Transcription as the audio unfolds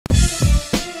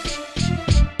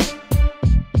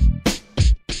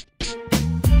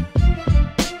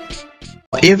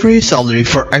Average salary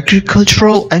for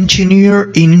agricultural engineer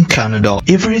in Canada.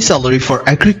 Average salary for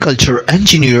agriculture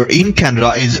engineer in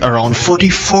Canada is around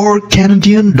 44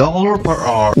 Canadian dollar per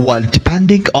hour, while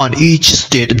depending on each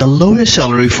state, the lowest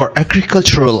salary for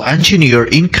agricultural engineer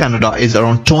in Canada is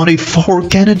around 24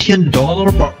 Canadian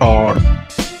dollar per hour.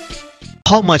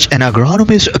 How much an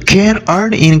agronomist can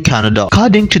earn in Canada?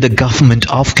 According to the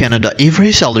government of Canada,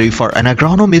 average salary for an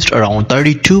agronomist around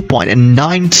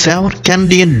 32.97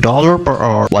 Canadian dollar per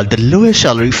hour, while the lowest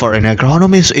salary for an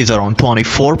agronomist is around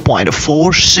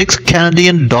 24.46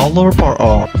 Canadian dollar per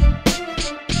hour.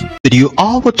 Video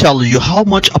I will tell you how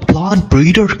much a plant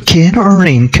breeder can earn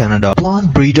in Canada.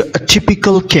 Plant breeder a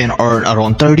typical can earn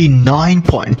around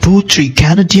 39.23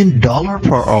 Canadian dollar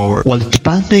per hour, while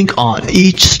depending on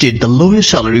each state, the lowest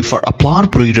salary for a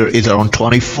plant breeder is around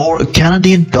 24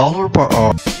 Canadian dollar per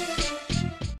hour.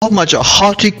 How much a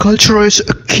horticulturist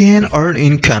can earn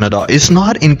in Canada is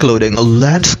not including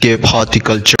landscape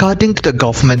horticulture. According to the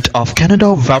Government of Canada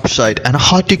website, an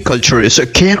horticulturist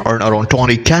can earn around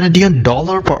 20 Canadian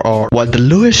dollar per hour, while the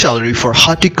lowest salary for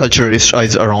horticulturist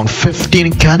is around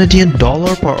 15 Canadian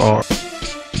dollar per hour.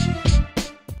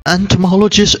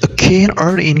 Entomologist can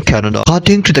earn in Canada.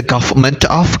 According to the Government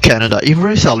of Canada,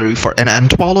 average salary for an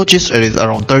entomologist is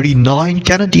around 39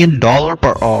 Canadian dollar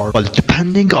per hour, while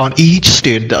depending on each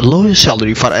state, the lowest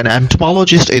salary for an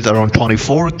entomologist is around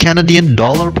 24 Canadian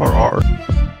dollar per hour.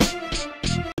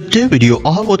 In this video,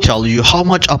 I will tell you how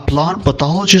much a plant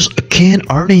pathologist can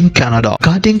earn in Canada.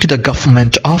 According to the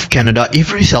Government of Canada,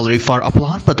 average salary for a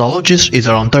plant pathologist is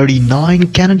around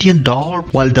 39 Canadian dollar,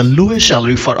 while the lowest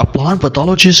salary for a plant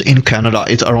pathologist in Canada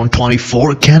is around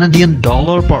 24 Canadian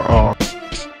dollar per hour.